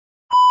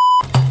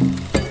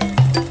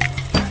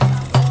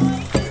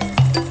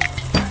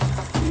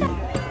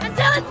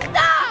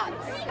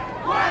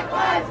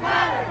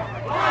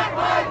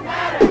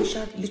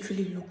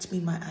Literally looked me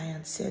in my eye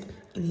and said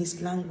in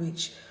his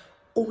language,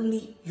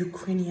 only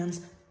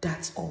Ukrainians,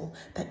 that's all.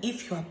 That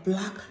if you are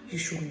black, you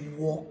should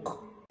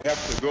walk. We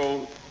have to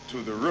go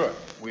to the root.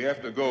 We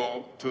have to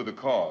go to the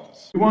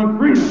cause. We want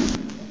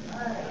freedom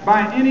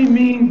by any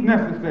means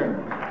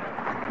necessary.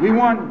 We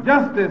want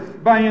justice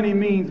by any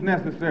means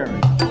necessary.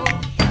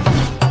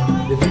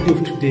 The video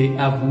of today,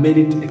 I've made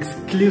it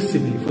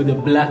exclusively for the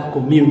black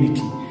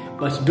community.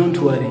 But don't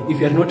worry, if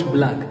you are not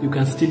black, you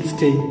can still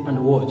stay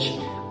and watch.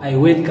 I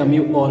welcome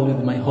you all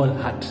with my whole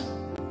heart.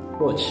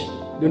 Watch,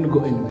 don't go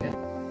anywhere.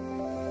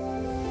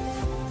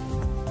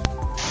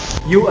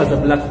 You as a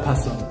black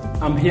person,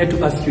 I'm here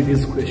to ask you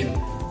this question.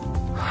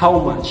 How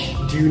much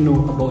do you know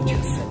about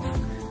yourself?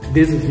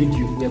 Today's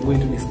video, we are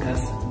going to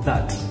discuss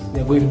that.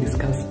 We are going to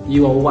discuss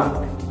your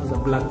work as a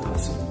black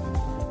person.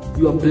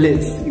 Your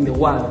place in the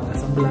world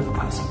as a black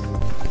person.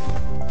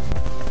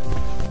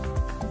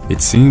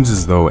 It seems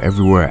as though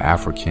everywhere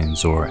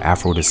Africans or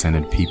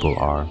Afro-descended people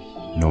are,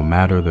 no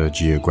matter the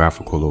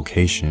geographical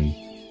location,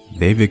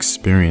 they've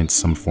experienced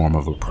some form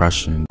of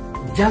oppression.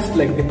 Just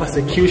like the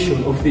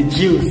persecution of the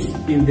Jews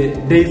in the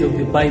days of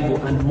the Bible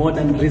and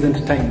modern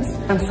recent times,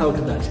 it turns out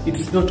that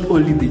it's not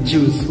only the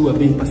Jews who are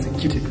being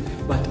persecuted,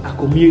 but a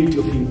community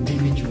of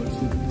individuals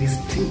with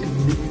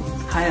distinctly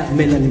higher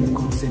melanin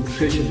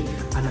concentration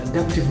and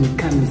adaptive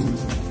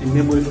mechanisms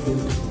enables them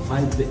to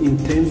survive the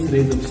intense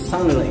rays of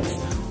sunlight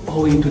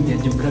owing to their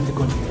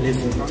geographical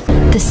placement.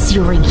 The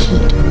searing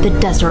heat, the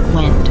desert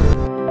wind.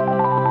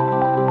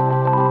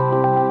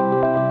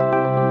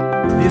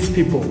 These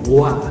people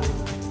were,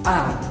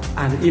 are,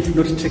 and if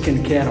not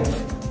taken care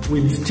of,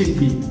 will still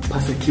be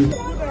persecuted. We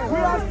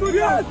are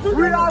students!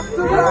 We are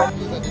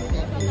students!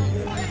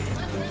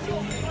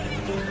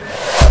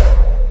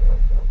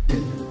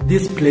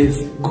 This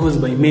place goes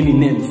by many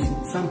names.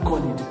 Some call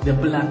it the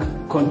Black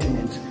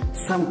Continent.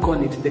 Some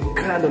call it the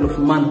cradle of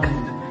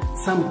mankind.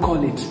 Some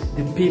call it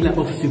the pillar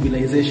of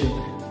civilization.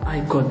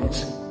 I call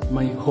it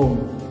my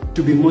home.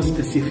 To be more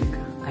specific,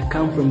 I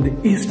come from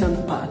the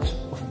eastern part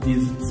of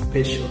this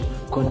special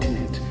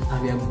continent,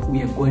 and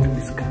we are going to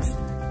discuss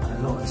a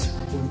lot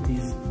on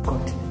this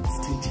continent.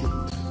 Stay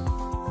tuned.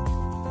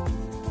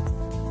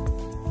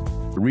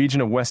 The region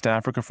of West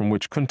Africa from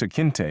which Kunta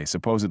Kinte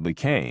supposedly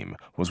came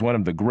was one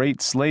of the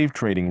great slave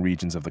trading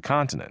regions of the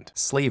continent.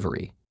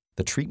 Slavery,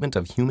 the treatment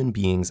of human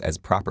beings as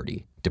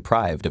property,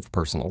 deprived of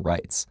personal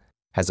rights,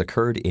 has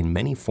occurred in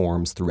many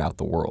forms throughout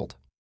the world.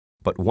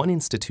 But one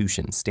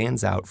institution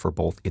stands out for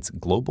both its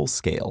global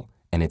scale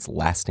and its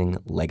lasting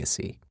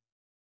legacy: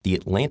 the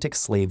Atlantic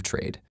slave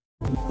trade.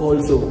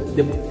 Also,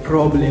 the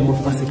problem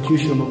of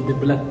persecution of the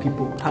black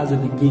people has a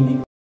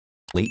beginning.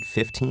 Late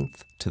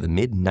 15th to the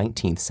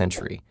mid-19th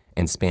century,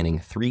 and spanning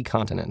 3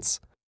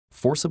 continents,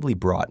 forcibly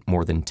brought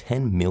more than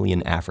 10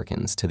 million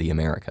Africans to the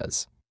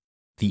Americas.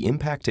 The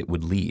impact it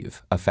would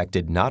leave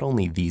affected not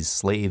only these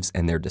slaves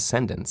and their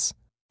descendants,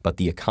 but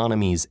the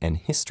economies and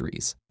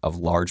histories of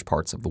large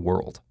parts of the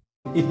world.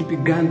 It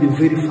began the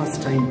very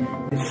first time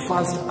the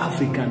first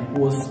African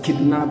was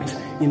kidnapped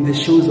in the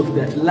shores of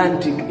the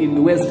Atlantic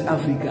in West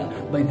Africa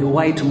by the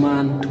white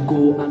man to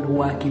go and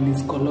work in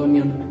his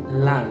colonial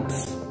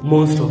lands.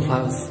 Most of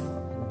us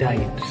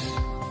died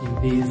in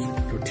this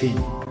routine.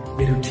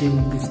 The routine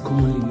is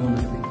commonly known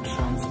as the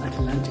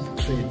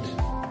transatlantic trade.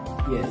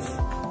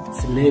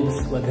 Yes,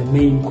 slaves were the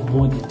main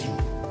commodity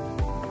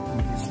in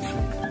this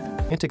trade.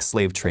 Atlantic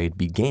slave trade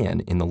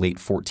began in the late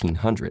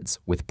 1400s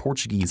with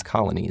Portuguese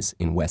colonies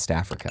in West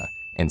Africa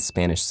and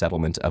Spanish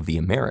settlement of the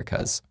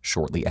Americas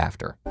shortly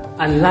after.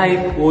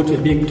 Unlike what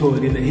we're being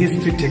told in the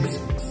history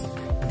textbooks,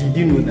 did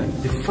you know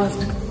that the first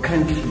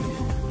country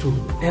to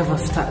ever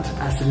start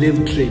a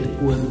slave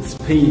trade was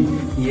Spain?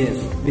 Yes,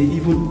 they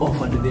even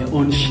offered their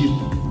own ship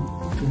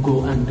to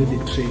go and do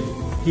the trade.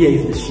 Here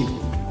is the ship.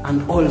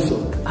 And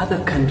also,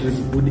 other countries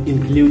would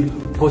include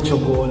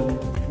Portugal,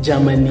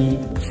 Germany,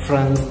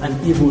 France,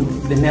 and even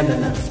the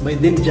Netherlands. By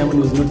then, Germany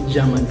was not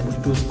German, but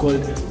it was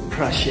called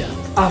Prussia.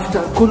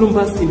 After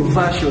Columbus'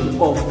 invasion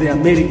of the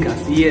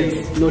Americas,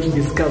 yes, not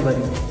discovery,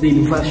 the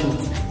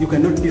invasions, you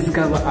cannot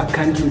discover a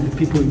country with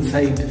people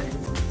inside.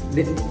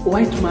 The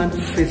white man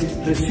faced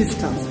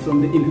resistance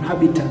from the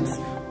inhabitants,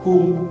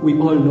 whom we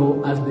all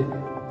know as the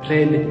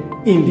Red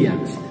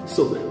Indians.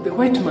 So the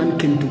white man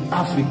came to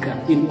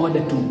Africa in order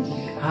to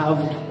have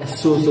a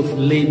source of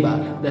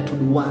labor that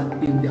would work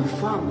in their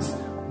farms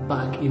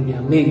back in the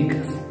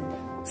Americas.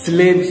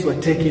 Slaves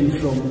were taken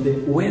from the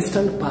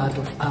western part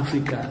of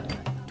Africa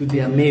to the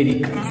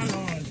Americas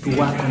to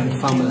work on the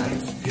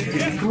farmlands.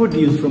 The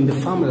produce from the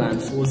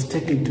farmlands was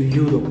taken to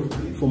Europe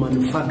for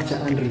manufacture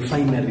and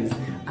refineries,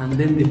 and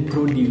then the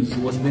produce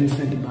was then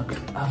sent back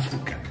to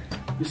Africa.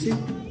 You see,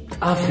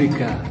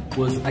 Africa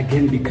was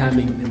again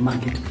becoming the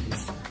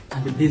marketplace,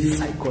 and this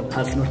cycle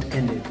has not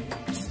ended.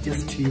 It's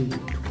just you to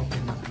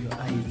open up your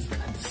eyes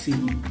and see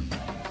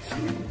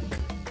through.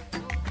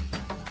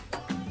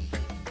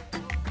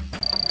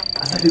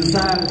 A As a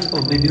result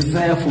of the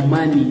desire for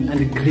money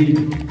and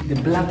greed, the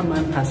black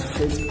man has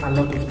faced a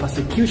lot of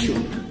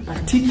persecution,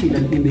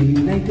 particularly in the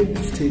United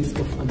States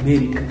of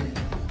America.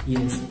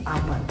 Yes,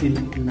 up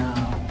until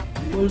now.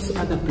 Also,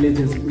 other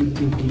places will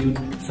include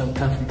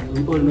South Africa.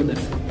 We all know that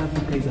South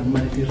Africa is a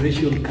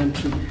multiracial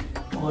country.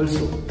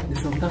 Also, the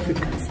South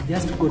Africans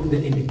just got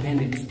their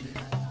independence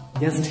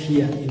just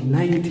here in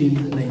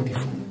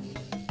 1994,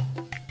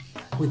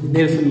 with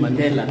Nelson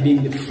Mandela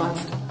being the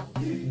first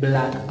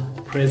black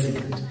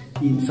president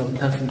in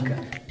South Africa,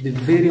 the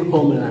very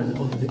homeland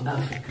of the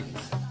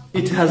Africans.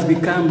 It has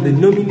become the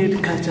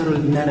dominant cultural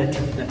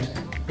narrative that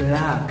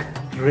black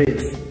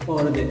race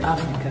or the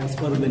Africans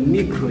or the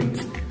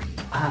Negroids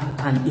are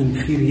an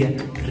inferior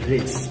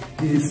race.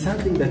 This is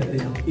something that they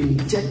have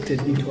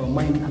injected into our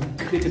mind and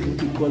created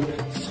what we call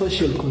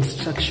social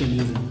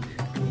constructionism,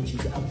 which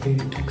is a very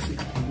toxic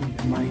thing in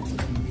the minds of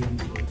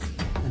individuals.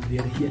 And we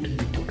are here to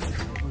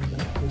detoxify all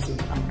that person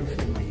out of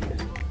your mind.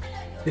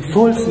 The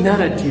false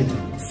narrative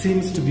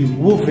seems to be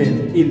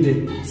woven in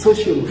the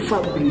social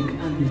fabric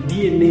and the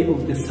DNA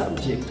of the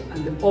subject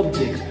and the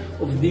object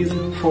of this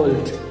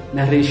false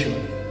narration.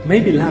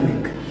 Maybe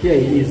Lamech, here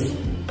he is,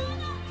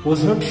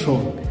 was not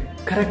wrong.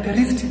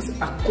 Characteristics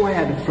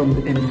acquired from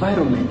the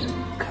environment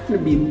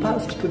can be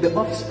passed to the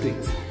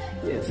offsprings.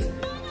 Yes,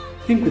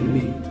 think with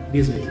me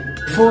this way.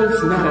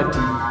 False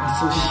narrative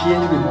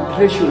associated with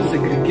racial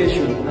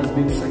segregation has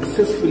been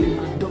successfully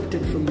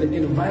adopted from the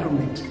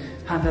environment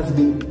and has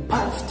been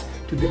passed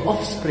to the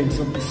offsprings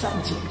of the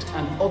subject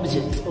and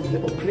objects of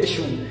the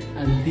oppression,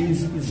 and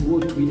this is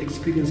what we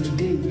experience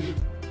today.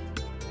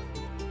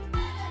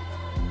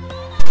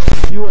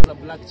 You as a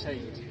black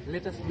child,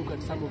 let us look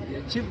at some of the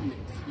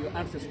achievements your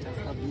ancestors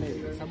have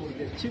made, some of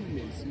the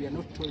achievements we are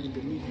not told in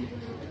the media,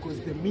 because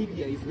the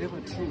media is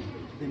never true.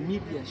 The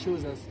media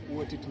shows us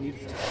what it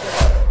needs to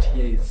show.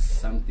 Here is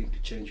something to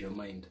change your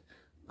mind.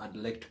 I'd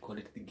like to call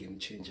it the game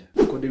changer.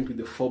 According to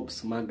the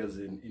Forbes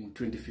magazine in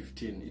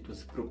 2015, it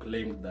was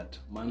proclaimed that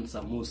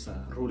Mansa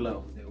Musa, ruler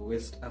of the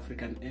West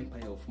African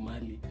Empire of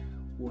Mali,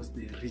 was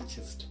the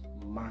richest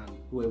man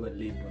who ever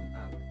lived on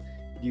earth.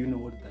 Do you know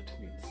what that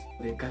means?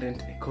 The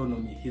current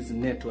economy, his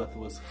net worth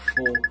was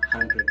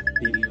 $400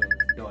 billion.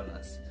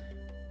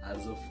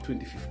 As of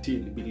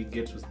 2015, Bill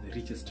Gates was the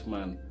richest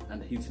man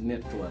and his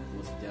net worth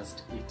was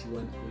just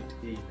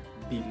 $81.8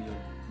 billion.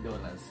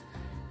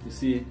 You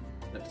see,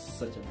 that's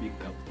such a big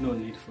gap. No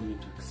need for me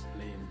to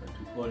explain, but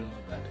we all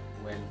know that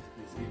wealth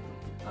is equal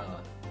to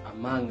power.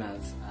 Among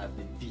us are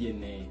the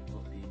DNA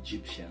of the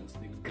Egyptians,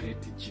 the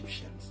great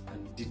Egyptians.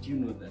 And did you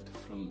know that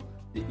from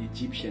the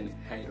Egyptian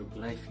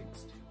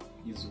hieroglyphics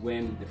is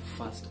when the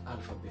first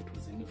alphabet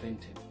was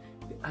invented?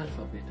 The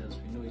alphabet as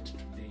we know it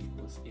today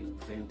was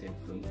invented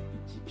from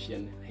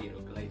Egyptian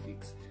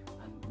hieroglyphics,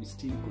 and we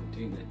still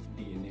contain that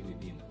DNA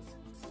within us.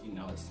 It's in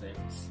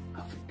ourselves,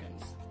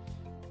 Africans.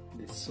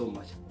 There's so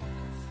much about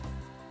us.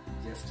 We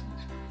just need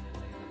to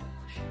realize and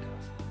appreciate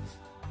ourselves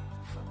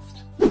first.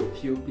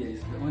 Ethiopia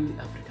is the only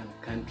African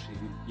country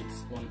with its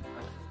own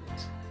alphabet.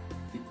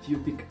 The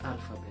Ethiopic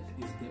alphabet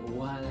is the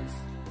world's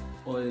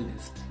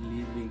oldest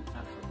living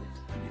alphabet,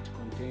 and it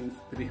contains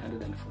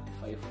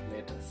 345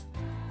 letters.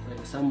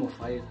 Well, some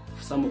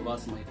of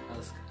us might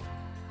ask,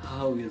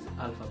 how is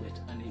alphabet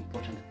an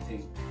important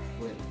thing?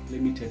 Well,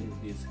 let me tell you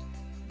this.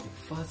 The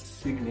first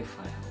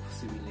signifier of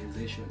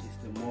civilization is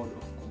the mode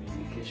of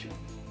communication.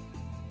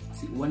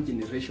 See, one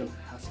generation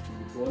has to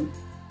be born,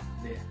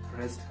 the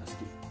rest has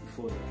to be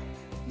followed.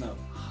 Now,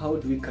 how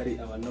do we carry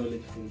our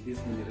knowledge from this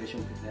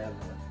generation to the other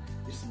one?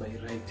 It's by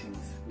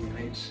writings. We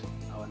write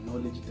our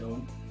knowledge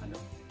down and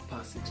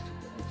pass it to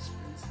the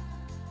offspring.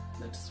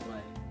 That's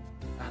why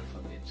the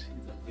alphabet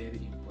is a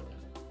very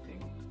important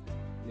thing.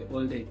 The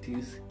older it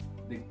is,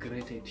 the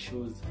greater it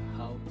shows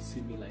how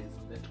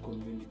civilized that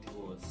community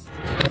was.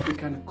 The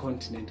African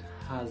continent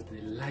has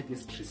the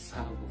largest reserve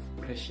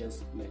of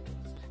precious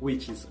metals,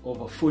 which is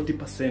over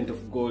 40%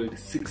 of gold,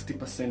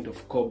 60%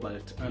 of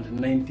cobalt, and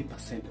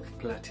 90% of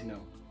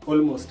platinum.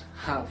 Almost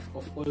half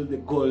of all the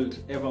gold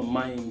ever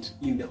mined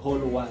in the whole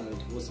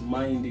world was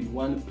mined in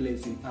one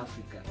place in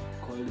Africa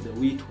called the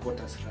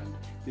Witwatersrand.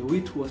 The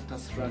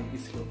Witwatersrand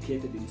is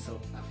located in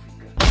South Africa.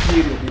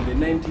 Period in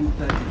the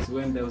 1930s,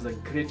 when there was a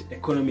great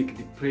economic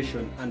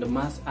depression and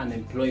mass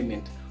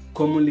unemployment,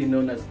 commonly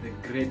known as the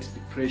Great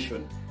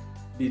Depression,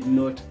 did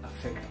not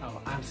affect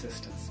our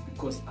ancestors,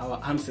 because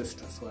our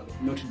ancestors were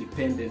not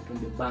dependent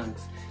on the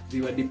banks. They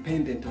were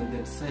dependent on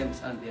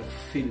themselves and their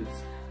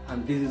fields.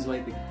 And this is why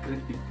the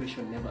Great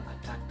Depression never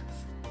attacked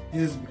us.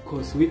 This is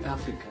because we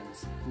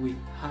Africans, we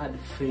had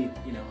faith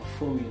in our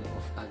formula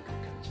of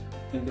agriculture.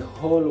 When the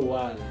whole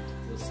world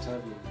was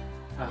starving,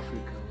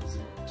 Africa was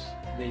not.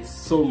 There is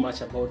so much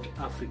about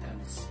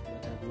Africans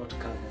that I have not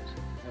covered.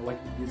 I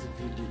want this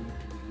video not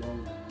to be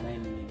longer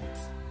than 9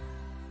 minutes.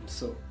 And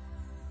so,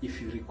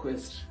 if you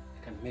request,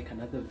 I can make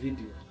another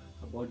video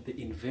about the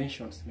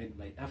inventions made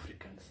by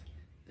Africans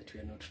that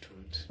we are not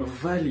told.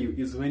 Value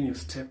is when you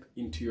step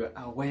into your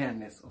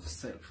awareness of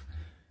self.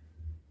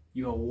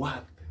 Your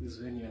worth is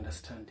when you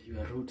understand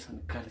your roots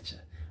and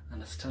culture,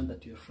 understand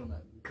that you're from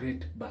a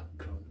great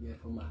background. We are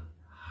from a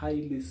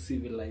highly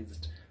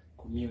civilized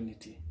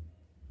community.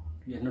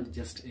 We are not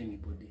just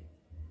anybody.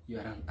 You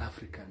are an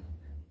African.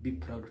 Be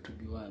proud to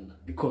be one,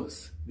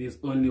 because there's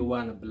only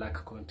one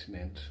black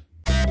continent.